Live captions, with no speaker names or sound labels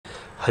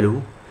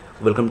Hello,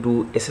 welcome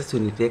to SS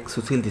Unitech.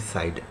 Susil this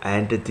side,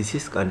 and this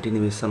is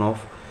continuation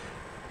of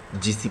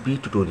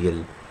GCP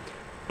tutorial.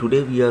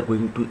 Today we are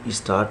going to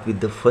start with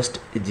the first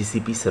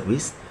GCP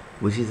service,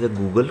 which is a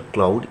Google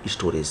Cloud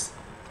Storage,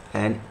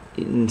 and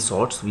in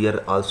shorts we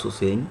are also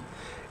saying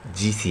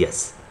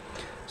GCS.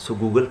 So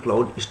Google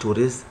Cloud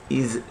Storage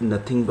is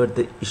nothing but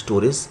the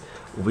storage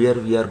where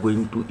we are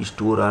going to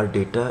store our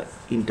data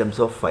in terms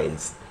of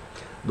files.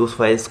 Those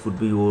files could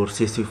be your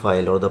CSV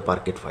file or the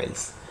Parquet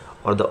files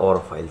or the OR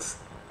files.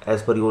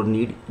 As per your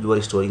need, you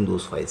are storing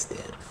those files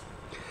there.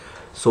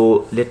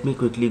 So let me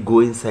quickly go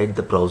inside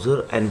the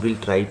browser and we'll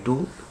try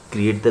to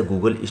create the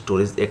Google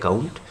storage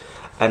account,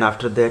 and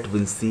after that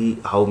we'll see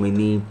how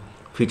many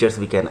features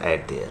we can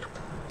add there.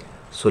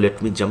 So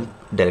let me jump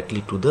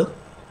directly to the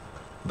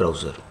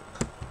browser.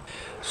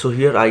 So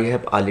here I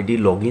have already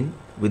logged in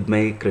with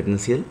my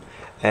credential,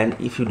 and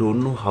if you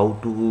don't know how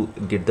to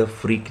get the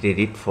free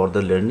credit for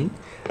the learning,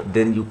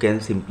 then you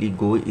can simply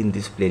go in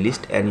this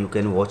playlist and you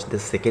can watch the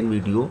second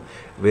video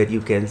where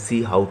you can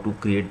see how to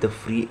create the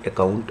free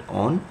account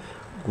on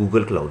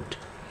Google Cloud.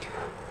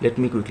 Let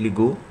me quickly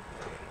go.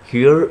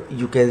 Here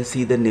you can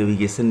see the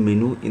navigation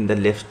menu in the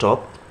left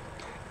top.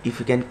 If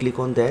you can click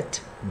on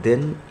that,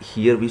 then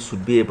here we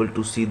should be able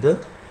to see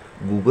the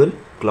Google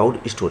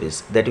Cloud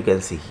Storage that you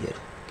can see here.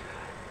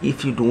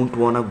 If you don't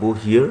wanna go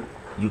here,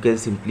 you can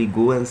simply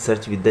go and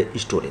search with the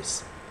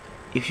storage.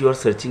 If you are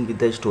searching with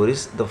the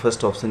storage, the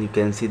first option you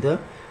can see the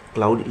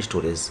cloud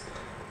storage.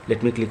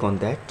 Let me click on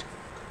that.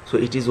 So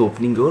it is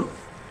opening your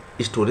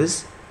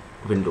storage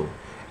window,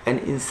 and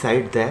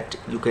inside that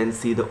you can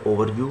see the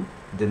overview,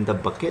 then the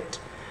bucket,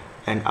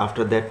 and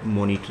after that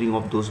monitoring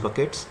of those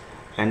buckets,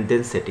 and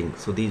then settings.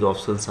 So these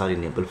options are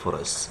enabled for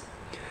us.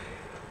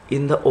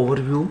 In the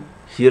overview,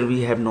 here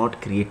we have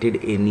not created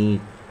any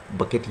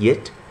bucket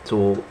yet,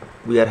 so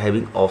we are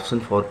having option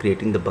for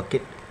creating the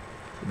bucket.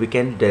 We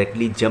can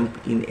directly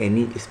jump in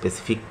any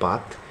specific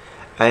path,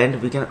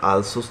 and we can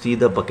also see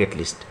the bucket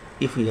list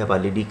if we have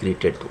already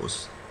created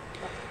those.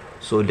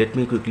 So let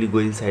me quickly go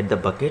inside the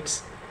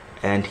buckets,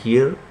 and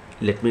here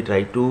let me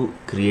try to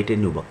create a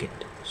new bucket.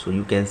 So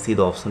you can see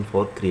the option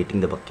for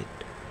creating the bucket,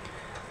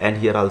 and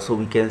here also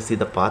we can see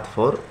the path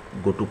for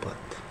go to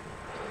path.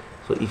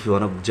 So if you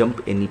want to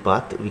jump any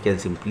path, we can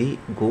simply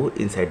go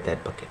inside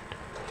that bucket.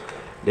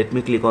 Let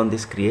me click on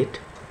this create,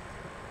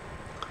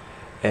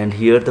 and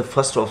here the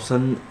first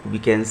option we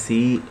can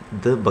see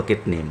the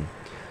bucket name.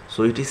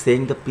 So it is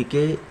saying the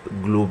PK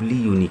globally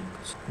unique.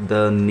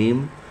 The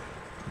name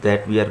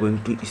that we are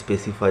going to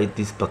specify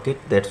this bucket,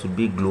 that should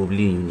be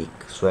globally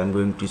unique. So I'm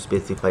going to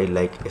specify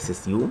like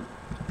SSU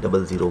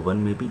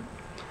 001 maybe.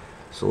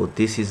 So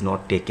this is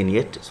not taken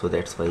yet, so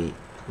that's why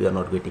we are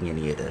not getting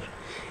any error.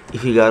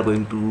 If we are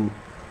going to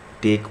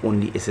take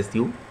only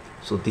SSU,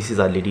 so this is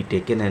already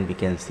taken, and we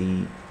can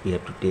see we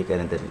have to take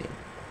another name.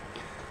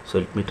 So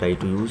let me try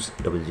to use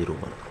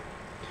 001.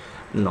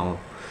 Now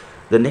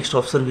the next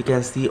option we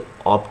can see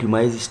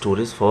optimize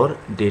storage for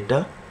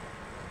data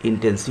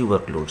intensive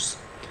workloads.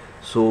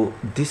 So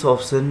this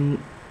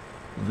option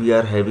we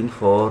are having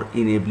for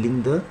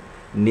enabling the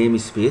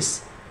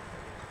namespace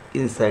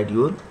inside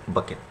your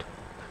bucket.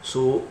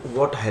 So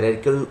what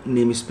hierarchical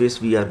namespace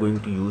we are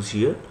going to use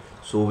here?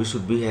 So we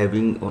should be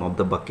having one of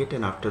the bucket,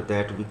 and after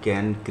that we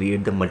can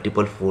create the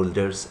multiple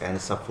folders and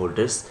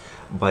subfolders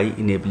by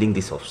enabling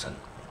this option.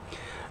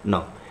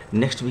 Now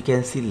next we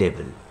can see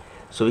label.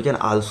 So we can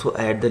also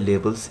add the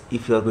labels.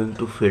 If you are going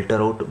to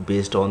filter out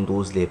based on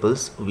those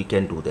labels, we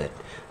can do that.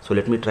 So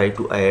let me try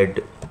to add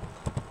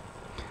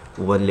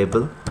one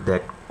label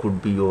that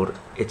could be your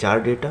HR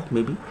data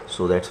maybe.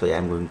 So that's why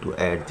I'm going to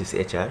add this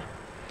HR,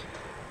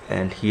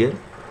 and here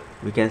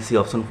we can see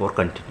option for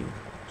continue.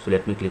 So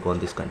let me click on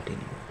this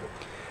continue.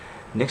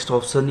 Next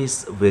option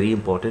is very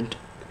important.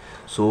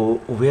 So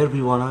where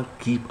we wanna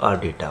keep our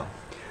data.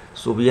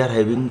 So we are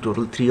having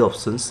total 3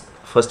 options.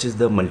 First is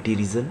the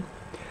multi-region,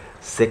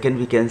 second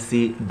we can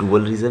see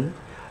dual region,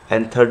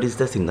 and third is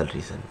the single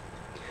region.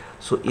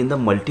 So in the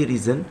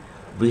multi-region,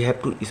 we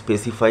have to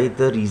specify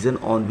the region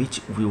on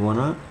which we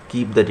wanna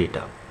keep the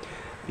data.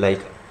 Like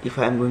if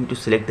I am going to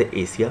select the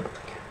Asia,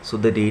 so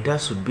the data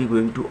should be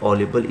going to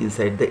available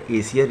inside the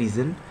Asia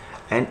region,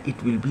 and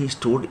it will be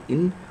stored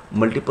in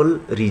multiple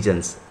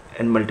regions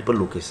and multiple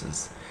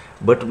locations,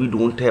 but we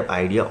don't have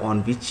idea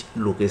on which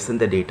location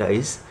the data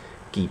is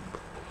keep.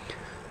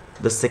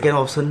 The second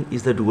option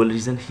is the dual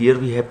region. Here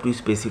we have to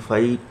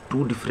specify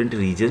 2 different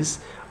regions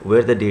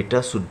where the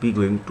data should be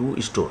going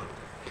to store.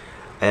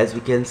 As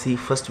we can see,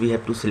 first we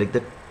have to select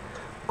the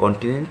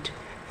continent,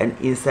 and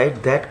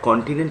inside that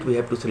continent we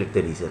have to select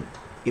the region.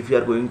 If you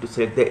are going to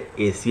select the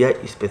Asia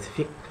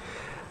specific,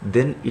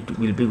 then it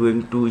will be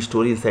going to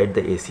store inside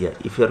the Asia.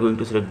 If you are going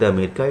to select the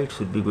America, it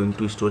should be going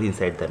to store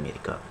inside the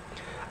America.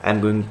 I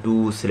am going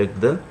to select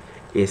the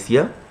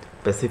Asia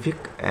Pacific,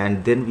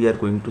 and then we are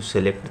going to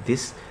select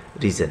this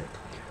region.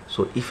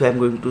 So if I am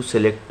going to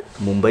select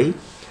Mumbai,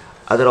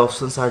 other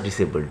options are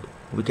disabled.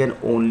 We can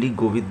only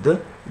go with the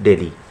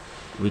Delhi.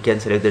 We can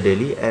select the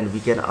Delhi, and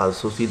we can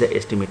also see the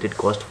estimated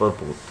cost for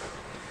both.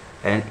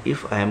 and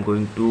if I am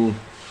going to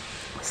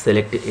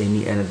select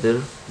any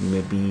another,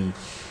 maybe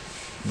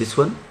this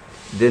one,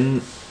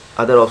 then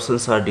other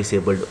options are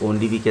disabled,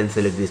 only we can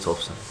select this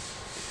option.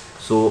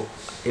 So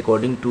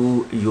according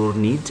to your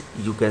needs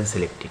you can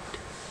select it.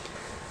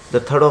 The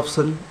third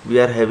option we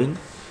are having,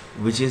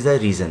 which is the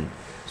region.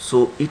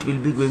 So it will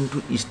be going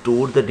to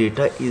store the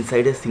data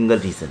inside a single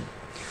region.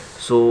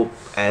 So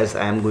as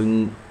I am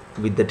going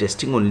with the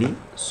testing only,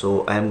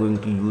 so I am going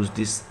to use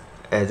this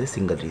as a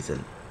single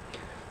region.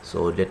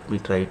 So let me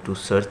try to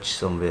search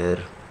somewhere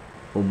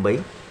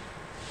Mumbai,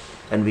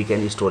 and we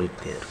can store it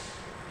there.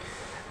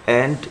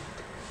 And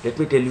let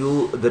me tell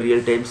you the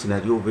real-time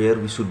scenario where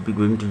we should be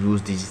going to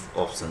use these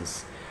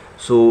options.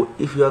 So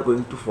if you are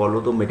going to follow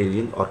the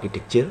Medallion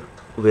architecture,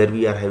 where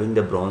we are having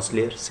the bronze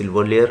layer,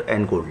 silver layer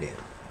and gold layer.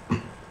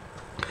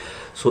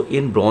 So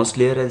in bronze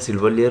layer and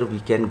silver layer we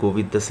can go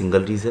with the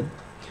single region,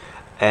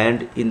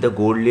 and in the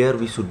gold layer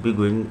we should be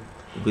going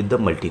with the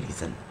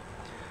multi-region,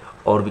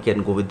 or we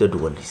can go with the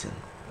dual region.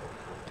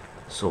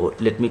 So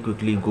let me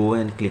quickly go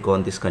and click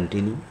on this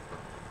continue.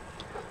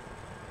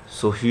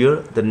 So here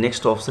the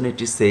next option,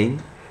 it is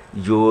saying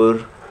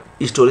your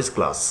storage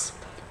class.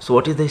 So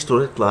what is the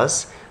storage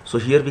class? So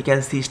here we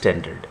can see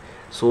standard.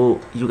 So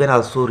you can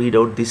also read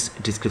out this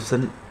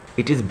description.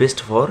 It is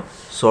best for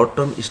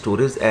short-term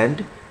storage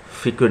and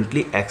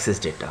frequently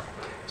accessed data.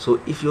 So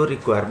if your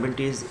requirement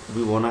is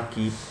we wanna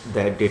keep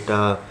that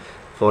data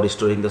for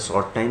storing the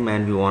short time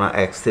and we wanna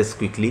access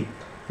quickly,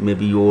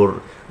 maybe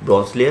your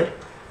bronze layer,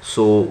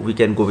 so we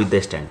can go with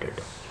the standard.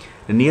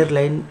 The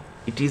nearline,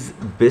 it is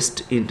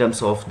best in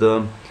terms of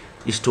the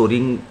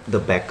storing the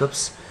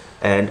backups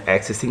and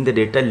accessing the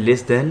data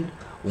less than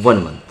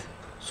 1 month.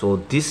 So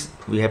this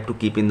we have to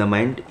keep in the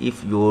mind.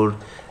 If your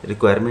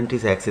requirement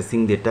is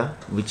accessing data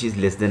which is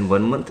less than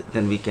 1 month,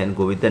 then we can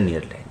go with the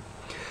nearline.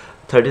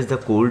 Third is the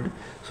cold.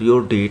 So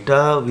your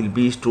data will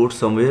be stored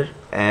somewhere,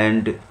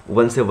 and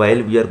once a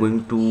while we are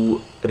going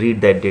to read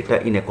that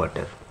data in a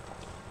quarter.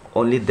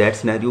 Only that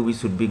scenario we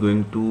should be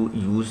going to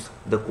use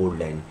the cold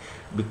line,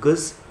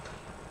 because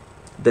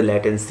the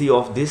latency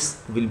of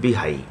this will be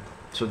high.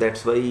 So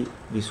that's why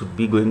we should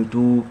be going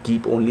to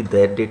keep only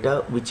that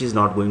data which is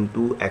not going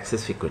to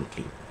access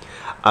frequently.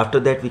 After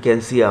that we can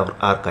see our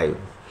archive.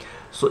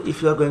 So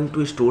if you are going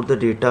to store the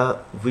data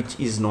which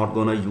is not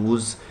gonna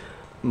use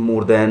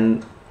more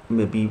than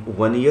maybe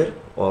 1 year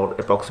or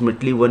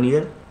approximately 1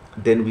 year,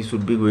 then we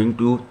should be going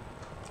to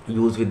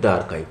use with the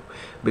archive,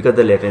 because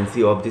the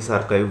latency of this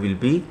archive will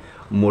be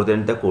more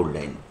than the cold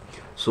line.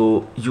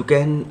 So you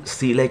can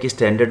see like a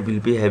standard will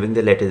be having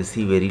the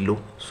latency very low,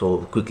 so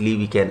quickly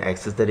we can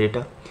access the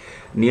data.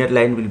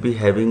 Nearline will be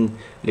having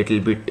little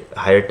bit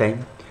higher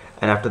time,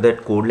 and after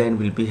that cold line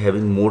will be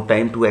having more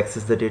time to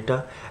access the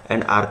data,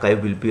 and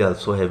archive will be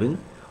also having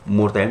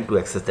more time to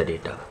access the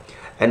data.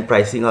 And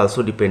pricing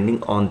also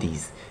depending on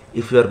these.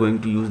 If you are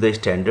going to use the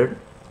standard,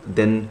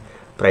 then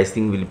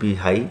pricing will be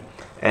high,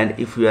 and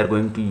if you are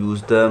going to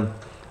use the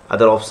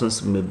other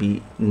options,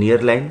 maybe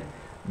nearline,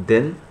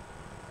 then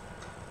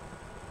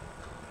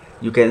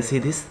you can see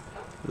this,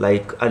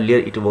 like earlier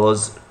it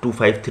was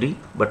 253,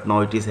 but now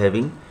it is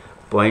having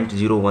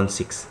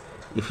 0.016.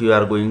 If you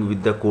are going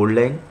with the cold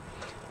line,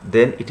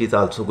 then it is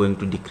also going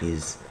to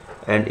decrease,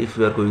 and if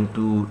you are going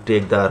to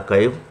take the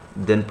archive,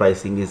 then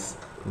pricing is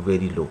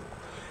very low.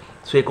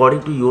 So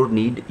according to your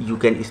need you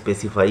can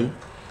specify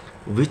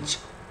which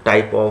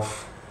type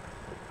of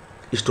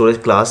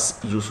storage class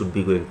you should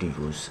be going to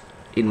use.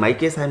 In my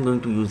case I am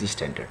going to use the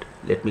standard.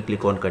 Let me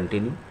click on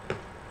continue.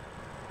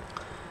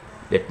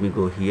 Let me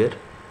go here.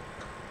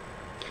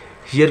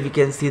 Here we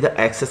can see the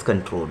access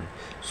control.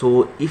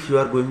 So if you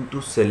are going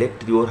to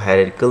select your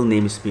hierarchical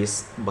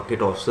namespace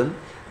bucket option,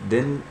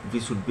 then we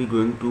should be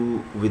going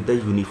to with the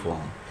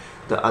uniform.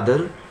 The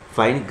other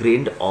fine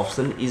grained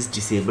option is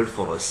disabled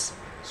for us.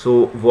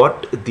 So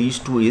what these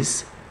two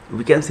is,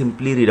 we can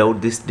simply read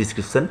out this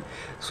description.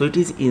 So it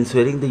is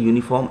ensuring the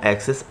uniform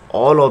access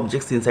all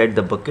objects inside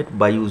the bucket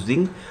by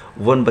using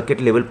one bucket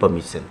level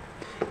permission.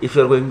 If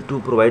you are going to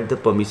provide the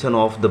permission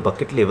of the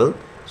bucket level,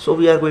 so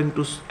we are going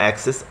to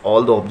access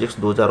all the objects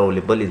those are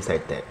available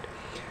inside that,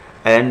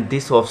 and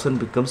this option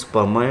becomes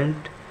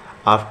permanent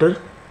after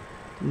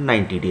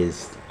 90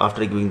 days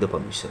after giving the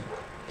permission.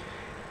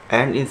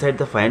 And inside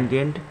the fine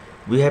grained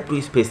we have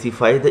to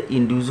specify the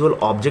individual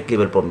object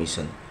level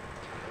permission.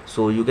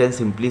 So you can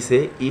simply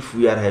say, if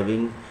we are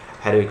having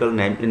hierarchical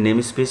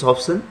namespace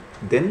option,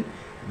 then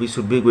we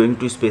should be going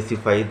to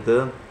specify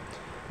the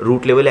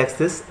root level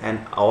access, and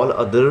all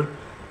other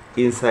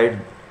inside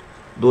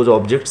those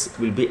objects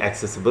will be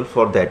accessible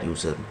for that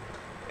user.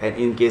 And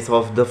in case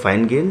of the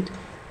fine grained,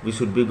 we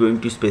should be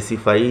going to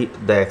specify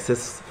the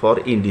access for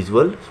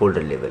individual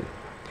folder level.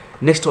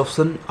 Next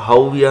option,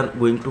 how we are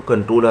going to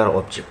control our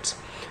objects.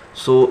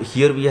 So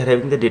here we are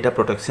having the data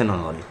protection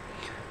and all.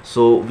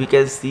 So we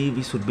can see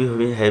we should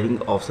be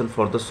having option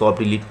for the swap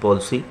delete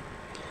policy,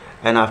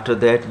 and after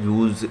that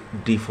use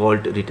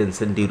default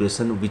retention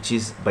duration, which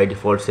is by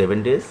default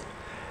 7 days,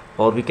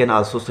 or we can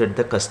also set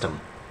the custom.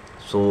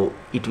 So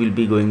it will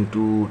be going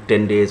to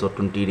 10 days or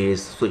 20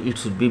 days. So it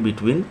should be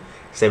between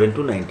 7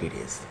 to 90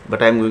 days,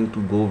 but I'm going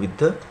to go with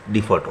the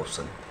default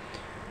option.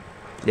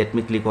 Let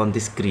me click on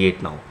this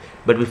create now.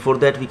 But before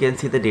that, we can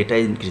see the data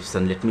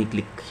encryption. Let me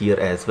click here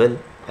as well,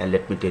 and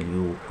let me tell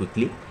you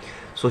quickly.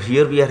 So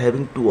here we are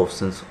having two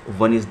options.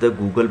 One is the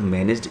Google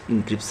managed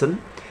encryption,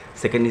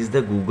 second is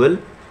the Google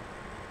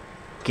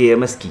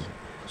KMS key.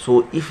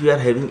 So if we are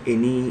having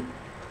any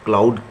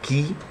cloud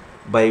key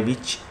by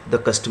which the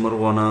customer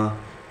wanna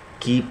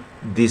keep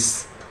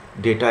this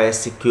data as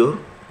secure,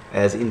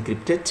 as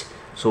encrypted,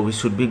 so we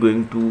should be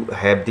going to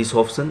have this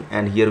option,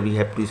 and here we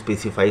have to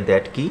specify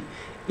that key.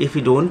 If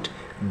we don't,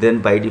 then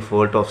by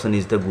default option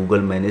is the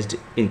Google managed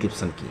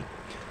encryption key.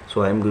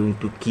 So I am going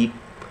to keep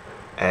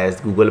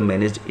as Google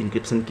managed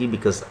encryption key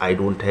because I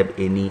don't have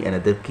any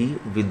another key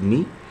with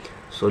me.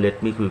 So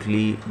let me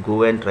quickly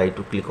go and try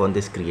to click on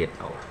this create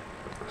now.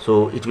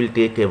 So it will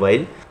take a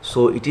while.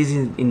 So it is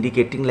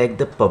indicating like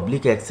the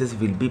public access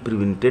will be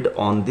prevented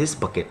on this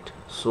bucket.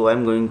 So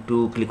I'm going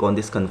to click on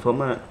this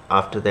confirm, and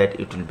after that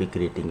it will be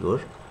creating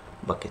your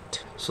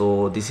bucket.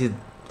 So this is,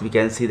 we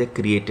can see the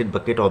created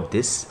bucket of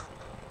this.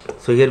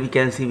 So here we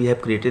can see we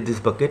have created this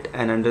bucket,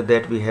 and under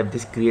that we have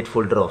this create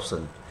folder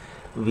option.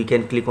 We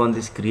can click on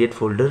this create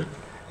folder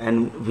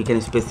and we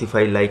can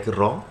specify like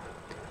raw,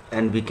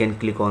 and we can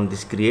click on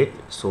this create.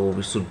 So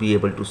we should be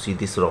able to see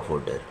this raw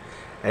folder,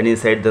 and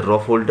inside the raw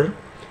folder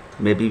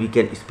maybe we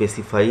can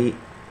specify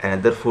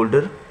another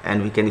folder,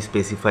 and we can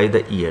specify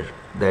the year,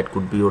 that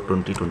could be your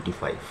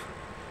 2025.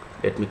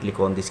 Let me click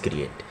on this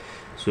create.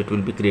 So it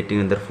will be creating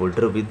another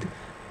folder with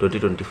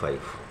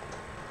 2025.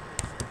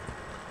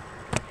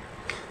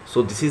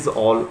 So this is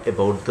all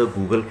about the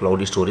Google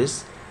Cloud Storage.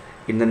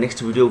 In the next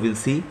video we'll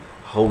see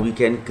how we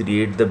can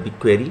create the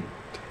BigQuery,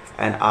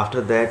 and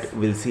after that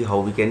we'll see how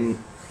we can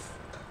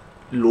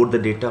load the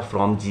data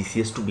from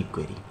GCS to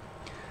BigQuery.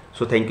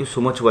 So thank you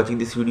so much for watching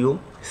this video.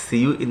 See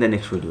you in the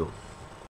next video.